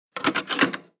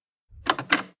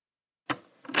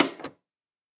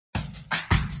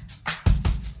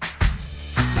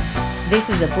This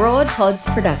is a Broad Pods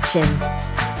production.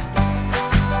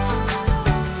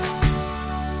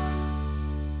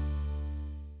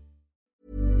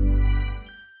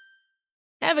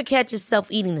 Ever catch yourself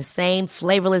eating the same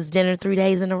flavorless dinner 3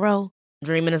 days in a row?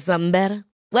 Dreaming of something better?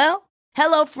 Well,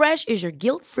 HelloFresh is your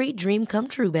guilt-free dream come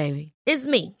true, baby. It's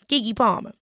me, Keke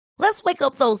Palmer. Let's wake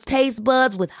up those taste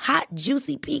buds with hot,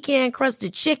 juicy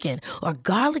pecan-crusted chicken or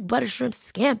garlic butter shrimp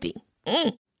scampi.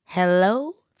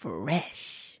 Hello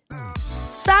Fresh.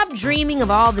 Stop dreaming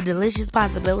of all the delicious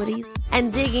possibilities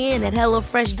and dig in at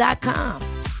HelloFresh.com.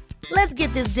 Let's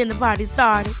get this dinner party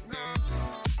started.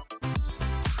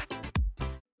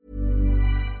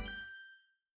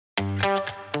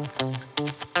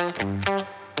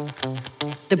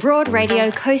 The Broad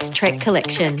Radio Coastrek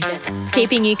collection,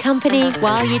 keeping you company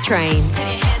while you train.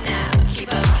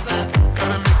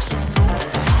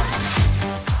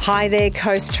 Hi there,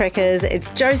 Coast Trekkers. It's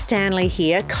Jo Stanley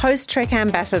here, Coast Trek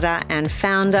Ambassador and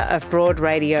founder of Broad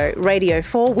Radio, radio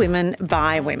for women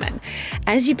by women.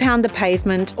 As you pound the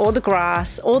pavement or the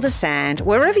grass or the sand,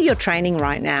 wherever you're training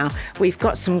right now, we've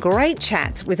got some great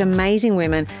chats with amazing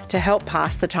women to help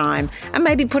pass the time and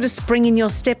maybe put a spring in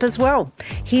your step as well.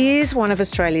 Here's one of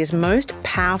Australia's most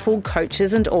powerful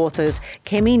coaches and authors,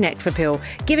 Kemi Nekvapil,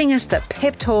 giving us the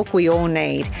pep talk we all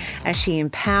need as she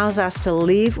empowers us to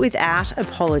live without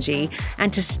apology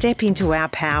and to step into our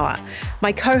power.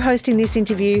 My co-host in this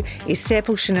interview is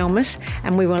Serpil Shanelmus,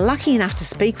 and we were lucky enough to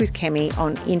speak with Kemi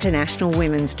on International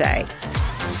Women's Day.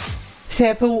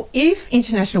 Serpil, if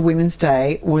International Women's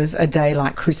Day was a day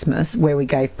like Christmas where we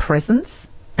gave presents,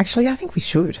 actually I think we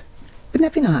should. Wouldn't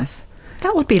that be nice?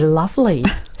 That would be lovely.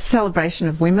 Celebration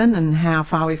of women and how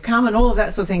far we've come and all of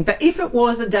that sort of thing. But if it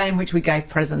was a day in which we gave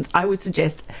presents, I would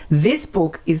suggest this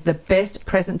book is the best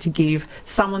present to give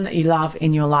someone that you love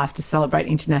in your life to celebrate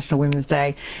International Women's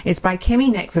Day. It's by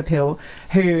Kemi Nekvapil,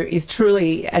 who is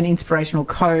truly an inspirational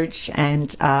coach and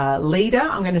leader,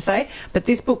 I'm going to say. But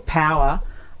this book, Power,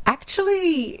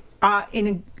 actually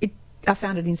I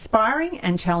found it inspiring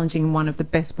and challenging, one of the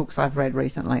best books I've read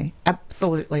recently.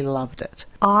 Absolutely loved it.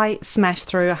 I smashed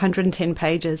through 110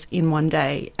 pages in one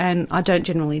day, and I don't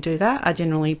generally do that. I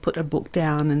generally put a book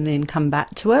down and then come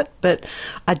back to it, but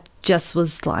I just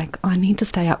was like, I need to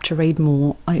stay up to read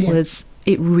more.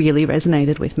 It really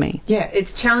resonated with me. Yeah,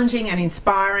 it's challenging and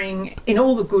inspiring in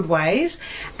all the good ways,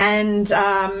 and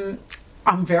I'm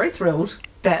very thrilled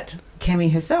that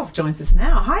Kemi herself joins us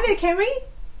now. Hi there, Kemi.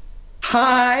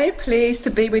 Hi, pleased to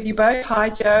be with you both.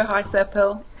 Hi, Jo. Hi,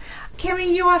 Serpil.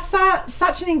 Kemi, you are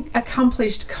such an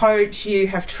accomplished coach. You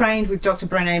have trained with Dr.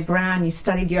 Brené Brown. You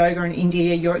studied yoga in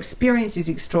India. Your experience is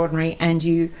extraordinary, and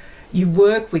you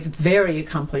work with very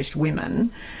accomplished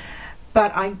women.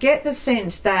 But I get the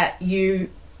sense that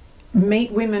you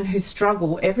meet women who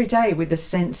struggle every day with a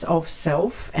sense of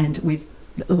self and with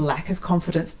lack of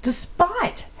confidence,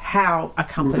 despite how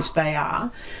accomplished they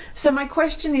are. So my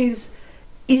question is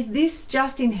this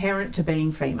just inherent to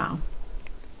being female?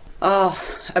 Oh,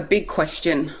 a big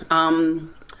question.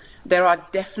 There are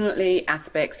definitely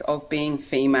aspects of being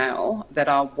female that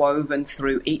are woven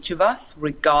through each of us,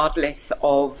 regardless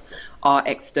of our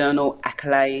external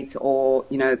accolades or,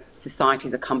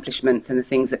 society's accomplishments and the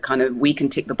things that kind of we can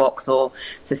tick the box or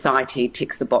society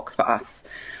ticks the box for us.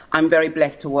 I'm very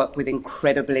blessed to work with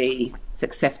incredibly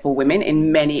successful women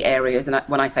in many areas. And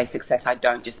when I say success, I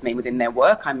don't just mean within their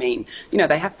work. I mean,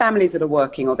 they have families that are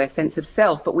working or their sense of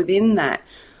self. But within that,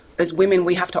 as women,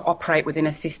 we have to operate within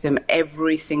a system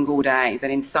every single day that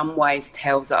in some ways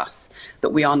tells us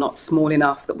that we are not small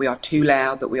enough, that we are too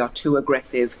loud, that we are too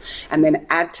aggressive. And then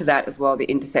add to that as well the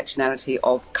intersectionality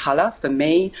of colour for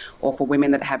me, or for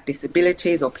women that have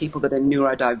disabilities or people that are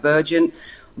neurodivergent.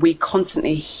 We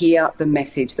constantly hear the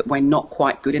message that we're not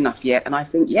quite good enough yet. And I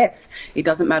think, yes, it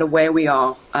doesn't matter where we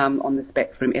are on the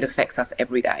spectrum. It affects us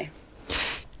every day.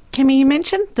 Kemi, you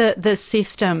mentioned the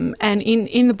system, and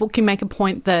in the book you make a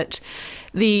point that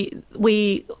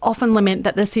we often lament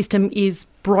that the system is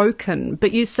broken,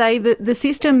 but you say that the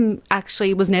system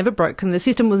actually was never broken, the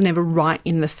system was never right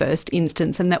in the first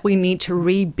instance, and that we need to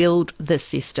rebuild the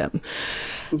system.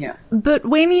 Yeah. But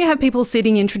when you have people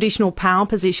sitting in traditional power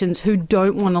positions who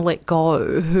don't want to let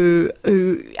go, who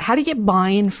how do you get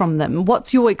buy-in from them?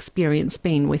 What's your experience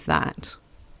been with that?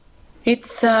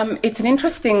 It's an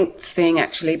interesting thing,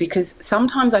 actually, because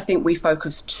sometimes I think we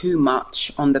focus too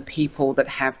much on the people that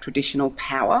have traditional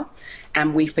power,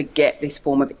 and we forget this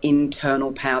form of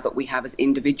internal power that we have as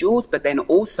individuals. But then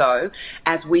also,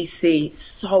 as we see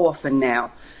so often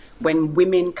now, when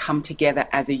women come together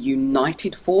as a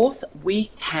united force, we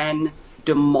can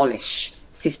demolish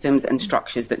systems and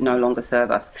structures that no longer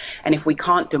serve us. And if we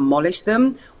can't demolish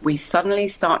them, we suddenly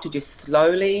start to just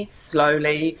slowly,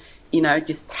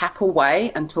 just tap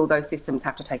away until those systems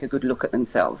have to take a good look at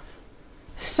themselves.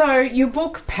 So your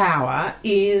book, Power,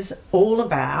 is all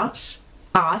about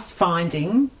us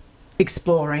finding,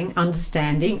 exploring,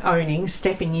 understanding, owning,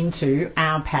 stepping into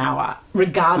our power,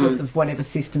 regardless of whatever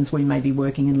systems we may be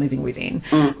working and living within.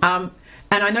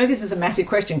 And I know this is a massive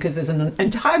question because there's an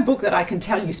entire book that I can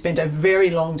tell you spent a very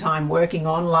long time working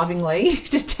on lovingly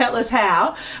to tell us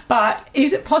how. But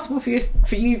is it possible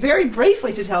for you very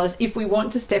briefly to tell us, if we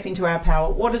want to step into our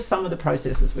power, what are some of the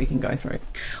processes we can go through?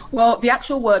 Well, the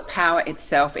actual word power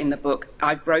itself in the book,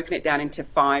 I've broken it down into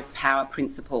 5 power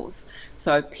principles.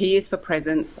 So P is for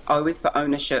presence, O is for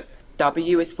ownership,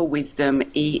 W is for wisdom,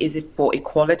 E is for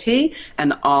equality,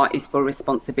 and R is for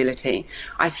responsibility.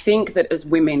 I think that as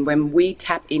women, when we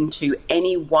tap into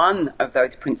any one of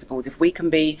those principles, if we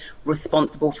can be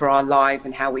responsible for our lives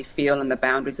and how we feel and the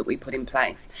boundaries that we put in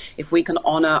place, if we can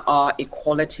honour our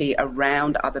equality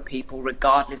around other people,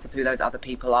 regardless of who those other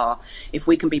people are, if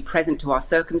we can be present to our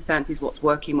circumstances, what's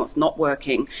working, what's not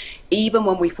working, even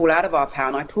when we fall out of our power,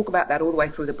 and I talk about that all the way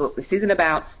through the book. This isn't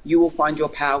about you will find your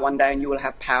power one day and you will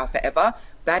have power forever.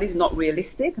 That is not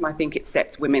realistic, and I think it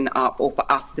sets women up, or for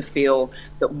us to feel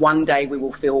that one day we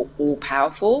will feel all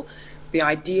powerful. The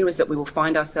idea is that we will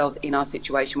find ourselves in our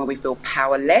situation where we feel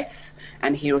powerless,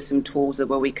 and here are some tools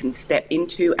where we can step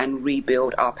into and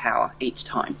rebuild our power each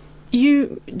time.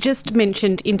 You just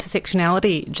mentioned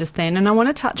intersectionality just then, and I want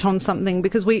to touch on something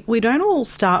because we don't all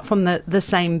start from the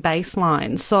same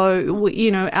baseline. So,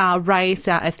 our race,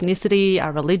 our ethnicity,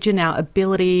 our religion, our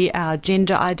ability, our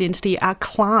gender identity, our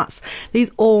class,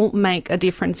 these all make a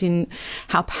difference in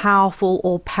how powerful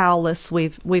or powerless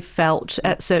we've felt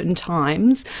at certain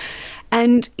times.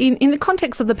 And in the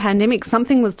context of the pandemic,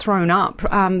 something was thrown up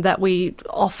that we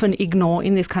often ignore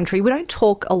in this country. We don't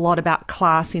talk a lot about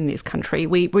class in this country.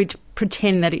 We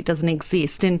pretend that it doesn't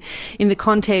exist. And in the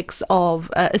context of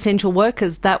essential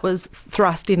workers, that was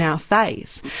thrust in our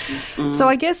face. So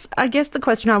I guess the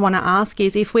question I want to ask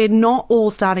is, if we're not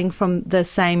all starting from the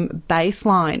same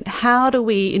baseline, how do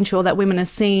we ensure that women are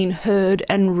seen, heard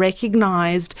and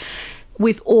recognised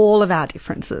with all of our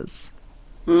differences?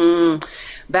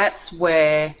 That's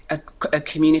where a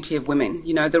community of women,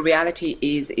 the reality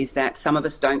is that some of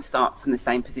us don't start from the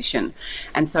same position.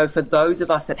 And so for those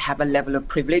of us that have a level of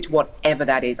privilege, whatever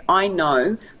that is, I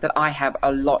know that I have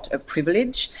a lot of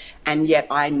privilege, and yet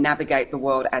I navigate the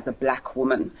world as a black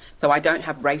woman. So I don't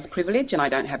have race privilege and I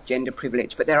don't have gender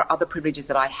privilege, but there are other privileges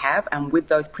that I have, and with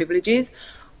those privileges,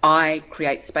 I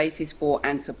create spaces for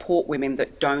and support women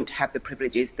that don't have the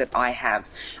privileges that I have.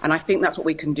 And I think that's what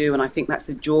we can do, and I think that's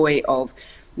the joy of,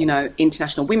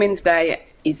 International Women's Day,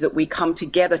 is that we come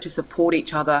together to support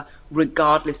each other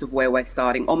regardless of where we're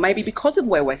starting, or maybe because of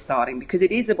where we're starting, because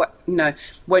it is,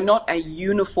 we're not a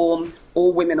uniform,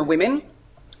 all women are women.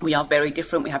 We are very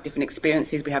different. We have different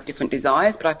experiences. We have different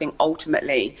desires. But I think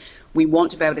ultimately we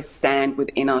want to be able to stand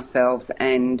within ourselves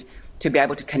and to be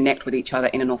able to connect with each other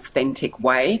in an authentic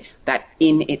way that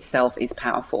in itself is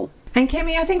powerful. And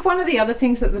Kemi, I think one of the other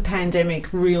things that the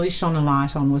pandemic really shone a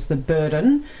light on was the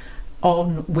burden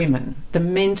on women, the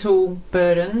mental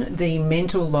burden, the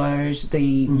mental load,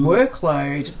 the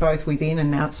workload, both within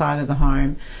and outside of the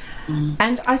home.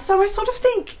 And I sort of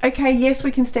think, okay, yes,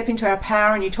 we can step into our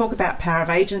power, and you talk about power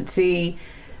of agency,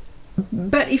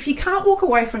 but if you can't walk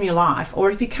away from your life,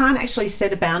 or if you can't actually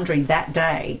set a boundary that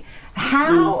day,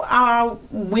 how are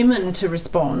women to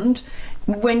respond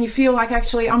when you feel like,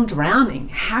 actually, I'm drowning?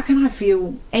 How can I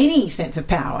feel any sense of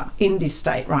power in this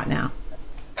state right now?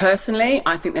 Personally,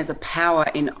 I think there's a power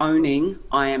in owning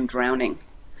I am drowning.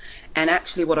 And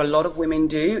actually what a lot of women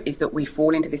do is that we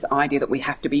fall into this idea that we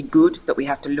have to be good, that we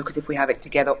have to look as if we have it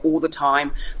together all the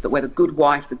time, that we're the good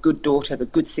wife, the good daughter, the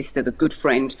good sister, the good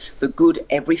friend, the good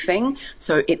everything.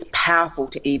 So it's powerful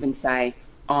to even say,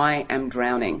 I am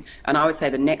drowning. And I would say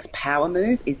the next power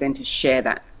move is then to share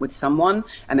that with someone.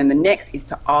 And then the next is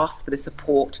to ask for the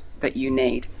support that you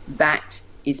need. That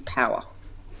is power.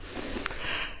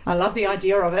 I love the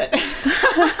idea of it.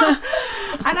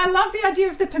 And I love the idea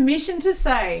of the permission to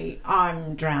say,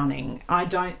 I'm drowning. I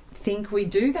don't think we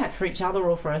do that for each other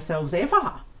or for ourselves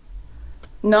ever.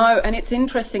 No, and it's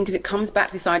interesting because it comes back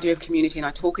to this idea of community, and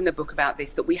I talk in the book about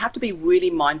this, that we have to be really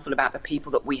mindful about the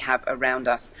people that we have around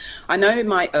us. I know in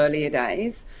my earlier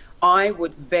days, I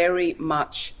would very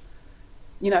much,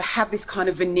 have this kind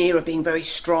of veneer of being very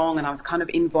strong, and I was kind of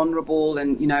invulnerable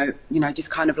and, just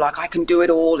kind of like, I can do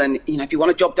it all. And, if you want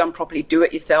a job done properly, do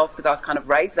it yourself, because I was kind of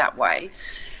raised that way.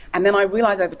 And then I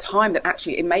realized over time that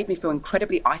actually it made me feel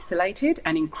incredibly isolated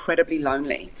and incredibly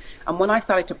lonely. And when I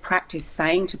started to practice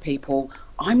saying to people,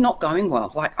 I'm not going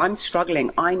well, like I'm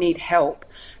struggling, I need help,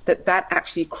 that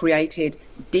actually created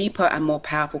deeper and more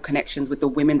powerful connections with the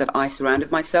women that I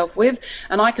surrounded myself with.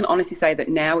 And I can honestly say that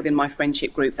now within my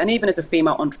friendship groups, and even as a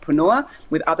female entrepreneur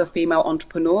with other female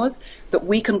entrepreneurs, that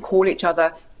we can call each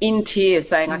other in tears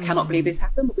saying, I cannot believe this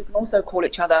happened, but we can also call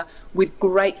each other with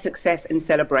great success and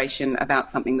celebration about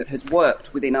something that has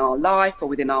worked within our life or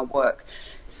within our work.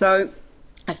 So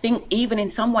I think even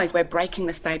in some ways we're breaking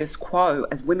the status quo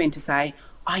as women to say,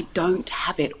 I don't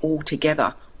have it all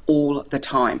together all the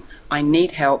time. I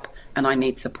need help and I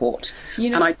need support.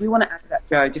 And I do want to add to that,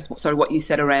 Jo, just sort of what you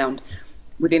said around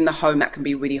within the home, that can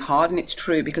be really hard. And it's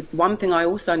true, because one thing I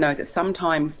also know is that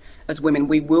sometimes as women,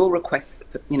 we will request,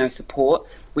 support,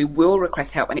 we will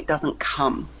request help, and it doesn't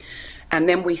come. And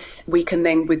then we can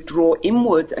then withdraw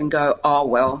inwards and go, oh,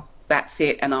 well, that's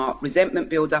it. And our resentment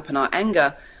builds up and our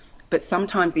anger. But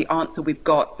sometimes the answer we've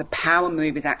got, the power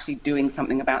move, is actually doing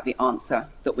something about the answer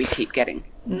that we keep getting.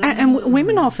 And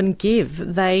women often give.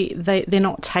 They're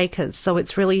not takers. So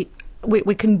it's really,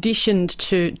 we're conditioned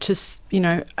to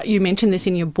you mentioned this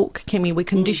in your book, Kemi, we're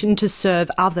conditioned to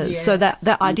serve others. Yes. So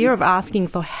that idea of asking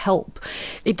for help,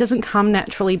 it doesn't come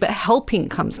naturally, but helping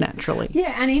comes naturally.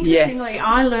 Yeah, and interestingly,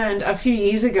 I learned a few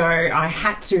years ago I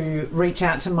had to reach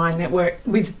out to my network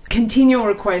with continual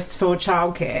requests for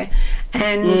childcare,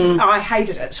 and I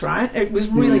hated it, right? It was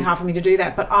really hard for me to do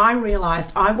that, but I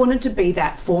realised I wanted to be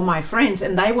that for my friends,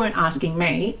 and they weren't asking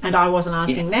me, and I wasn't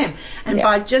asking them. And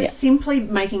by just simply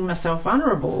making myself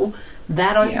vulnerable,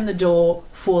 that opened the door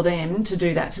for them to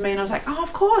do that to me. And I was like, oh,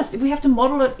 of course, we have to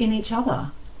model it in each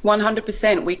other.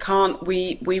 100%. We can't,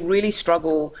 we really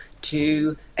struggle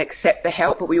to accept the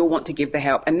help, but we all want to give the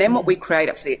help. And then what we create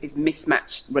actually is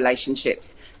mismatched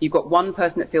relationships. You've got one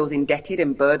person that feels indebted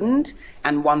and burdened,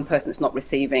 and one person that's not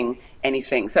receiving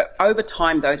anything. So over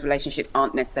time, those relationships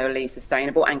aren't necessarily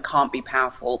sustainable and can't be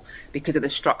powerful because of the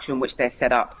structure in which they're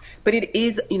set up. But it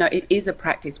is, it is a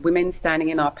practice. Women standing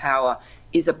in our power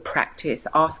is a practice.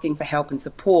 Asking for help and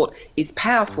support is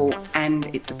powerful,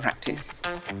 and it's a practice.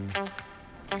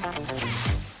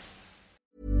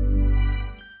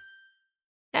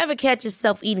 Ever catch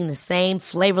yourself eating the same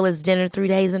flavorless dinner 3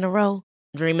 days in a row?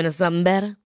 Dreaming of something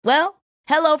better? Well,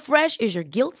 HelloFresh is your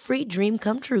guilt-free dream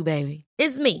come true, baby.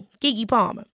 It's me, Keke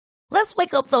Palmer. Let's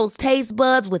wake up those taste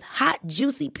buds with hot,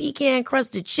 juicy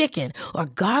pecan-crusted chicken or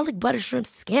garlic butter shrimp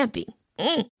scampi.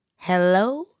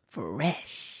 Hello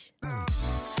Fresh.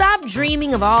 Stop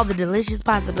dreaming of all the delicious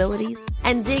possibilities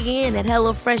and dig in at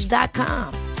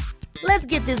HelloFresh.com. Let's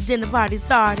get this dinner party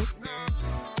started.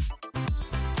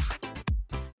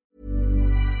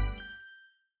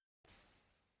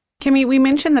 Kemi, we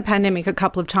mentioned the pandemic a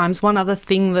couple of times. One other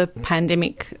thing the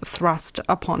pandemic thrust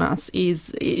upon us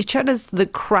is it showed us the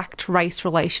cracked race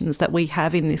relations that we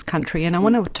have in this country. And I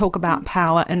want to talk about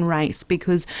power and race,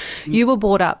 because you were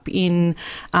brought up in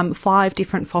 5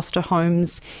 different foster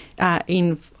homes,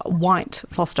 in white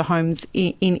foster homes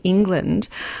in England.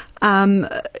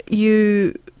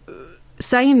 You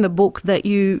say in the book that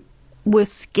you were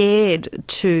scared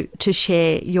to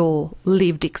share your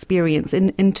lived experience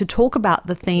and to talk about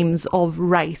the themes of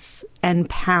race and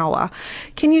power.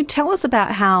 Can you tell us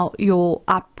about how your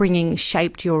upbringing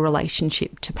shaped your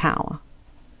relationship to power?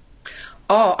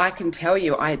 Oh, I can tell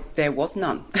you, there was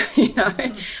none.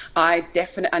 I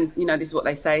definitely, and this is what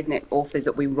they say, isn't it, authors,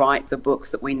 that we write the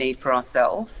books that we need for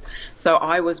ourselves. So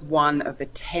I was one of the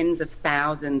tens of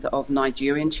thousands of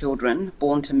Nigerian children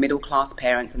born to middle-class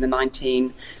parents in the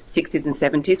 1960s and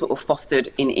 70s that were fostered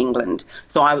in England.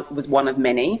 So I was one of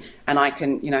many, and I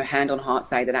can, hand on heart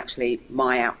say that actually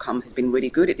my outcome has been really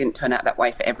good. It didn't turn out that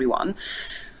way for everyone.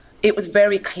 It was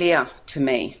very clear to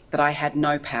me that I had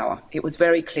no power. It was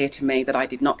very clear to me that I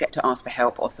did not get to ask for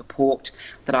help or support,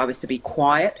 that I was to be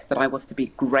quiet, that I was to be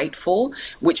grateful,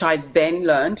 which I then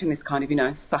learned in this kind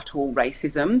of, subtle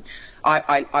racism.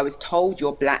 I was told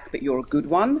you're black, but you're a good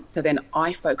one. So then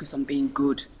I focus on being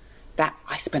good. That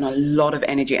I spent a lot of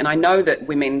energy. And I know that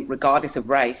women, regardless of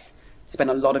race, spend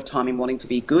a lot of time in wanting to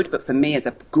be good. But for me, as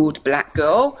a good black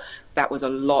girl, that was a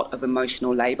lot of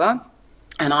emotional labor.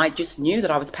 And I just knew that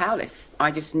I was powerless.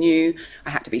 I just knew I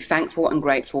had to be thankful and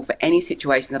grateful for any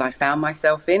situation that I found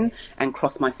myself in, and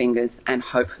cross my fingers and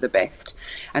hope for the best.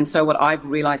 And so what I've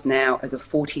realized now as a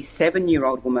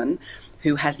 47-year-old woman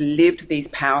who has lived these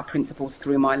power principles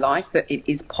through my life, that it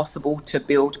is possible to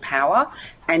build power.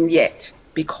 And yet,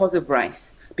 because of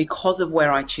race, because of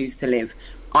where I choose to live,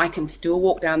 I can still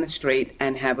walk down the street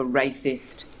and have a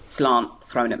racist slant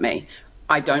thrown at me.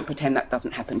 I don't pretend that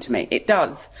doesn't happen to me. It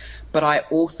does. but I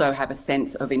also have a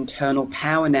sense of internal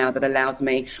power now that allows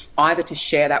me either to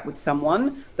share that with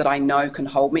someone that I know can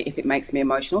hold me if it makes me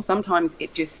emotional. Sometimes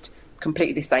it just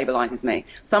completely destabilizes me.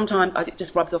 Sometimes it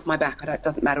just rubs off my back. It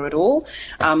doesn't matter at all.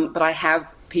 But I have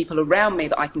people around me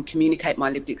that I can communicate my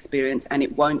lived experience, and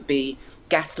it won't be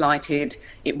gaslighted,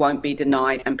 it won't be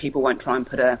denied, and people won't try and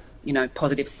put a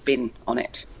positive spin on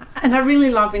it. And I really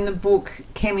love in the book,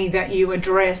 Kemi, that you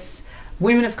address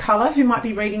women of colour who might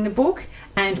be reading the book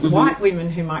and white women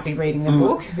who might be reading the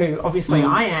book, who obviously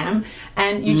I am,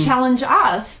 and you challenge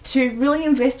us to really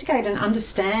investigate and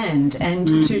understand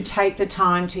and to take the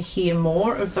time to hear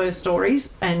more of those stories,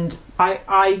 and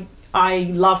I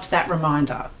loved that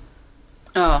reminder.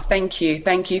 Oh, thank you,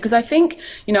 because I think,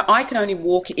 I can only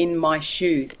walk in my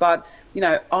shoes, but,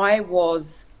 I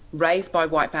was raised by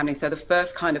white families, so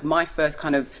my first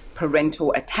kind of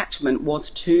parental attachment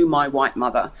was to my white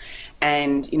mother.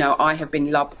 And, I have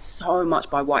been loved so much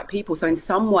by white people. So in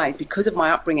some ways, because of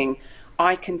my upbringing,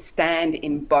 I can stand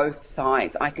in both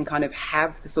sides. I can kind of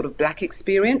have the sort of black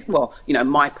experience,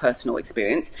 my personal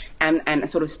experience, and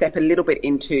sort of step a little bit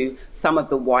into some of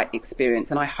the white experience.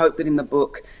 And I hope that in the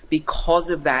book, because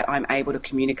of that, I'm able to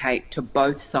communicate to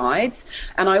both sides.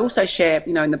 And I also share,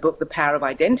 in the book, the power of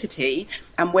identity,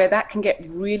 and where that can get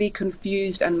really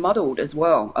confused and muddled as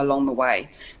well along the way.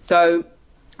 So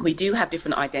we do have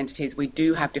different identities, we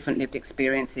do have different lived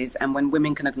experiences, and when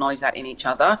women can acknowledge that in each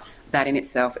other, that in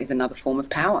itself is another form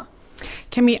of power.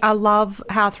 Kemi, I love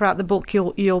how throughout the book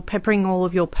you're peppering all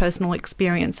of your personal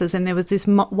experiences, and there was this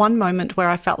one moment where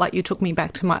I felt like you took me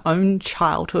back to my own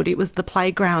childhood. It was the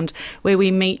playground where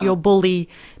we meet your bully,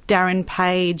 Darren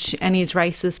Page, and his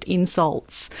racist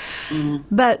insults.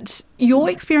 But your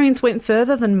experience went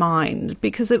further than mine,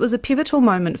 because it was a pivotal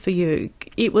moment for you.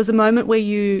 It was a moment where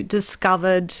you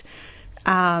discovered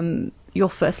your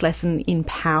first lesson in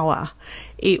power.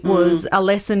 It was a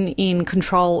lesson in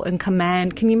control and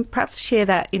command. Can you perhaps share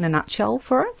that in a nutshell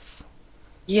for us?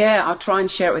 Yeah, I'll try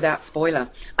and share it without spoiler.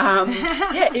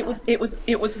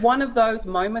 It was one of those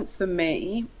moments for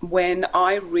me when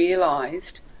I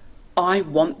realised I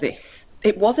want this.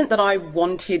 It wasn't that I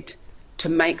wanted to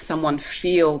make someone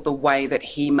feel the way that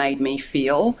he made me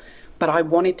feel, but I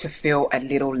wanted to feel a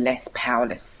little less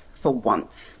powerless for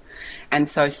once. And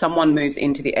so someone moves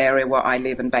into the area where I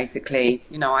live, and basically,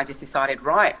 I just decided,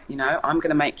 right, I'm going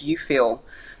to make you feel,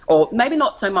 or maybe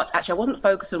not so much, actually, I wasn't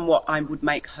focused on what I would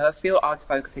make her feel, I was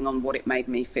focusing on what it made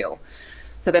me feel.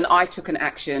 So then I took an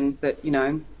action that,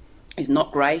 is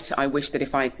not great. I wish that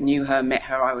if I knew her, met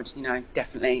her, I would,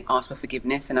 definitely ask for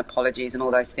forgiveness and apologies and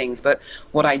all those things. But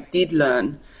what I did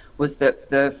learn was that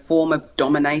the form of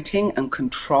dominating and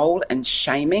control and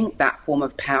shaming, that form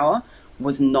of power,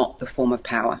 was not the form of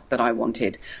power that I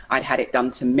wanted. I'd had it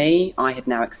done to me. I had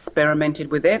now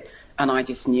experimented with it, and I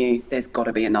just knew there's got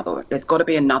to be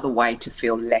another way to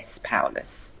feel less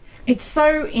powerless. It's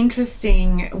so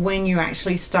interesting when you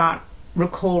actually start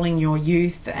recalling your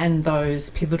youth and those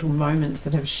pivotal moments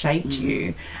that have shaped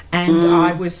you. And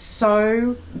I was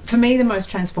for me, the most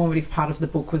transformative part of the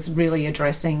book was really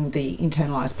addressing the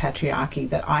internalised patriarchy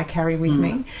that I carry with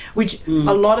me, which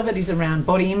a lot of it is around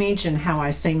body image and how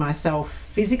I see myself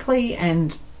physically,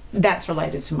 and that's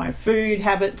related to my food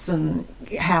habits and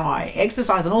how I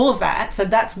exercise and all of that. So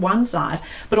that's one side.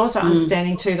 But also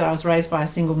understanding too that I was raised by a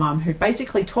single mum who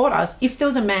basically taught us if there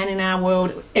was a man in our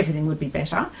world, everything would be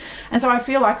better. And so I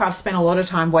feel like I've spent a lot of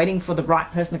time waiting for the right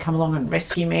person to come along and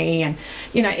rescue me. And,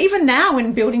 even now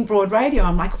in building Broad Radio,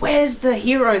 I'm like, where's the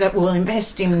hero that will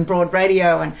invest in Broad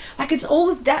Radio? And like, it's all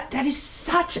of that. That is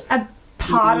such a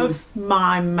part of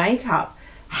my makeup.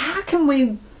 How can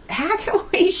we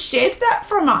shed that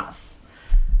from us?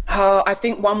 Oh, I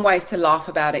think one way is to laugh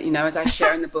about it. As I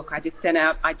share in the book, I just sent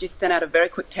out a very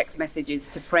quick text messages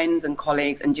to friends and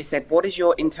colleagues and just said, what does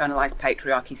your internalized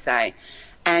patriarchy say?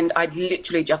 And I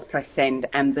literally just pressed send,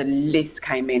 and the list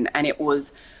came in, and it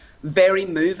was very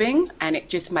moving, and it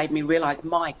just made me realize,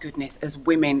 my goodness, as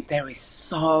women, there is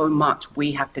so much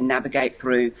we have to navigate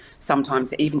through sometimes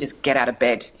to even just get out of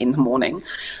bed in the morning.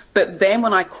 But then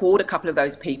when I called a couple of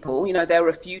those people, there were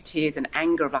a few tears and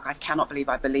anger of like, I cannot believe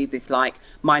I believe this, like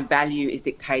my value is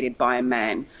dictated by a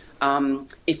man.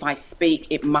 If I speak,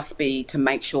 it must be to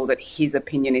make sure that his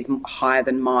opinion is higher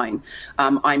than mine.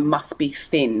 I must be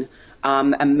thin.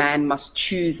 A man must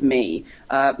choose me.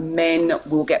 Men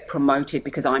will get promoted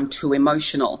because I'm too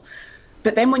emotional.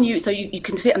 But then when you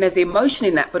can see, and there's the emotion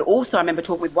in that, but also I remember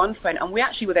talking with one friend, and we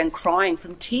actually were then crying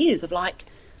from tears of like,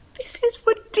 this is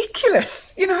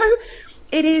ridiculous,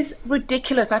 It is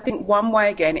ridiculous. I think one way,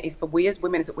 again, is for we as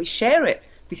women is that we share it.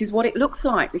 This is what it looks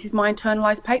like. This is my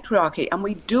internalized patriarchy, and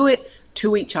we do it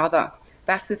to each other.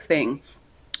 That's the thing.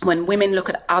 When women look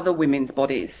at other women's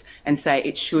bodies and say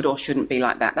it should or shouldn't be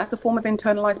like that, that's a form of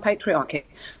internalized patriarchy.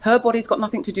 Her body's got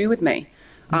nothing to do with me.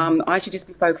 I should just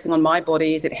be focusing on my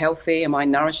body. Is it healthy? Am I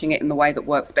nourishing it in the way that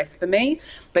works best for me?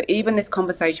 But even this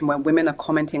conversation where women are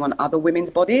commenting on other women's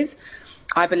bodies,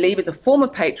 I believe is a form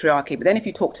of patriarchy. But then if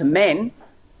you talk to men,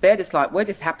 they're just like, we're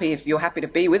just happy if you're happy to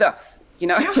be with us. We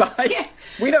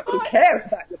don't really care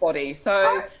about your body.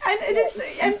 So,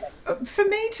 and for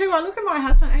me too, I look at my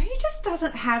husband and he just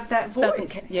doesn't have that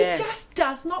voice. He just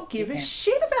does not give a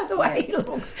shit about the way he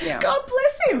looks. Yeah. God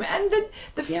bless him. And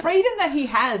the freedom that he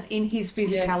has in his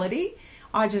physicality,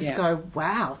 I just go,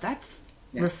 wow, that's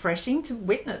refreshing to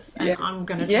witness, and I'm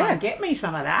going to try and get me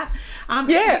some of that.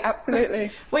 Absolutely.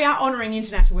 We are honouring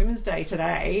International Women's Day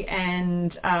today,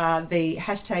 and the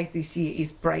hashtag this year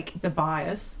is Break the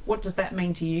Bias. What does that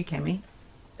mean to you, Kemi?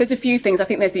 There's a few things. I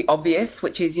think there's the obvious,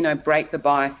 which is, break the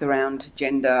bias around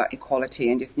gender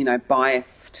equality and just,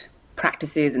 biased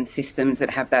practices and systems that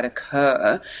have that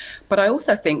occur. But I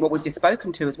also think what we've just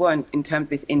spoken to as well in terms of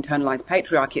this internalized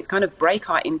patriarchy, it's kind of break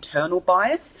our internal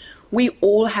bias. We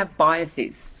all have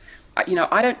biases. I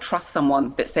don't trust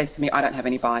someone that says to me, I don't have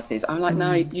any biases. I'm like,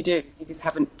 no, you do. You just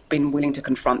haven't been willing to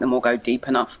confront them or go deep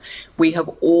enough. We have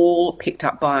all picked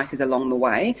up biases along the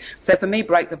way. So for me,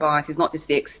 break the bias is not just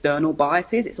the external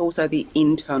biases, it's also the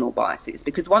internal biases.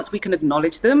 Because once we can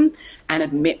acknowledge them and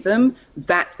admit them,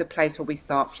 that's the place where we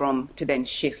start from to then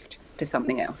shift to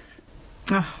something else.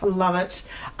 Oh, I love it.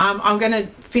 I'm going to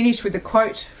finish with a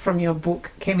quote from your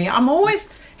book, Kemi. I'm always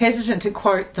hesitant to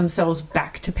quote themselves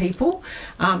back to people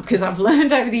because I've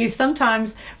learned over the years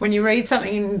sometimes when you read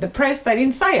something in the press they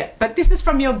didn't say it, but this is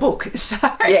from your book, so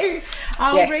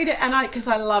I'll read it because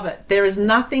I love it. There is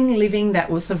nothing living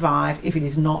that will survive if it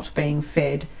is not being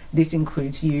fed. This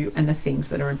includes you and the things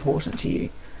that are important to you.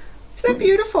 Isn't that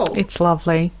beautiful? It's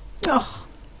lovely. Oh,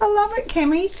 I love it,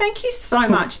 Kemi. Thank you so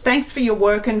much. Thanks for your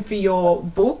work and for your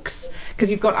books,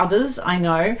 because you've got others, I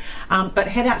know. But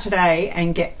head out today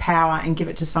and get power and give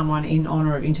it to someone in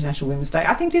honour of International Women's Day.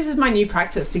 I think this is my new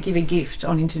practice, to give a gift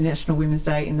on International Women's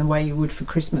Day in the way you would for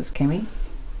Christmas, Kemi.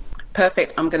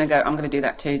 Perfect. I'm going to do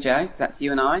that too, Jo. That's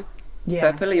you and I. Yeah.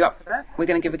 So, Phil, are you up for that? We're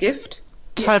going to give a gift?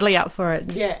 Totally up for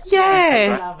it. Yeah.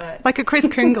 Yeah. I love it. Like a Kris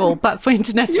Kringle, but for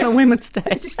International Women's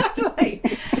Day. Totally.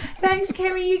 Thanks,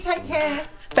 Kemi. You take care.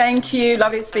 Thank you.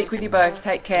 Lovely to speak with you both.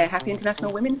 Take care. Happy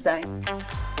International Women's Day.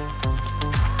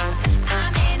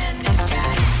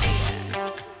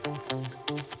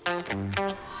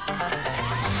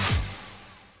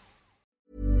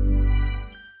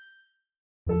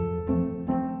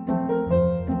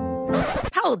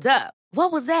 Hold up.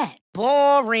 What was that?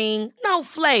 Boring. No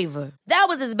flavor. That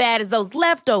was as bad as those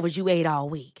leftovers you ate all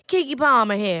week. Keke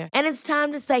Palmer here, and it's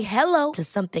time to say hello to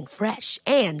something fresh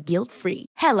and guilt-free.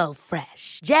 Hello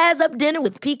Fresh. Jazz up dinner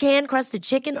with pecan-crusted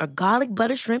chicken or garlic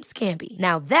butter shrimp scampi.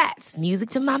 Now that's music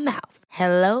to my mouth.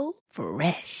 Hello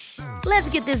Fresh. Let's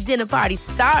get this dinner party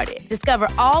started. Discover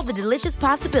all the delicious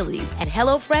possibilities at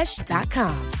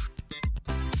HelloFresh.com.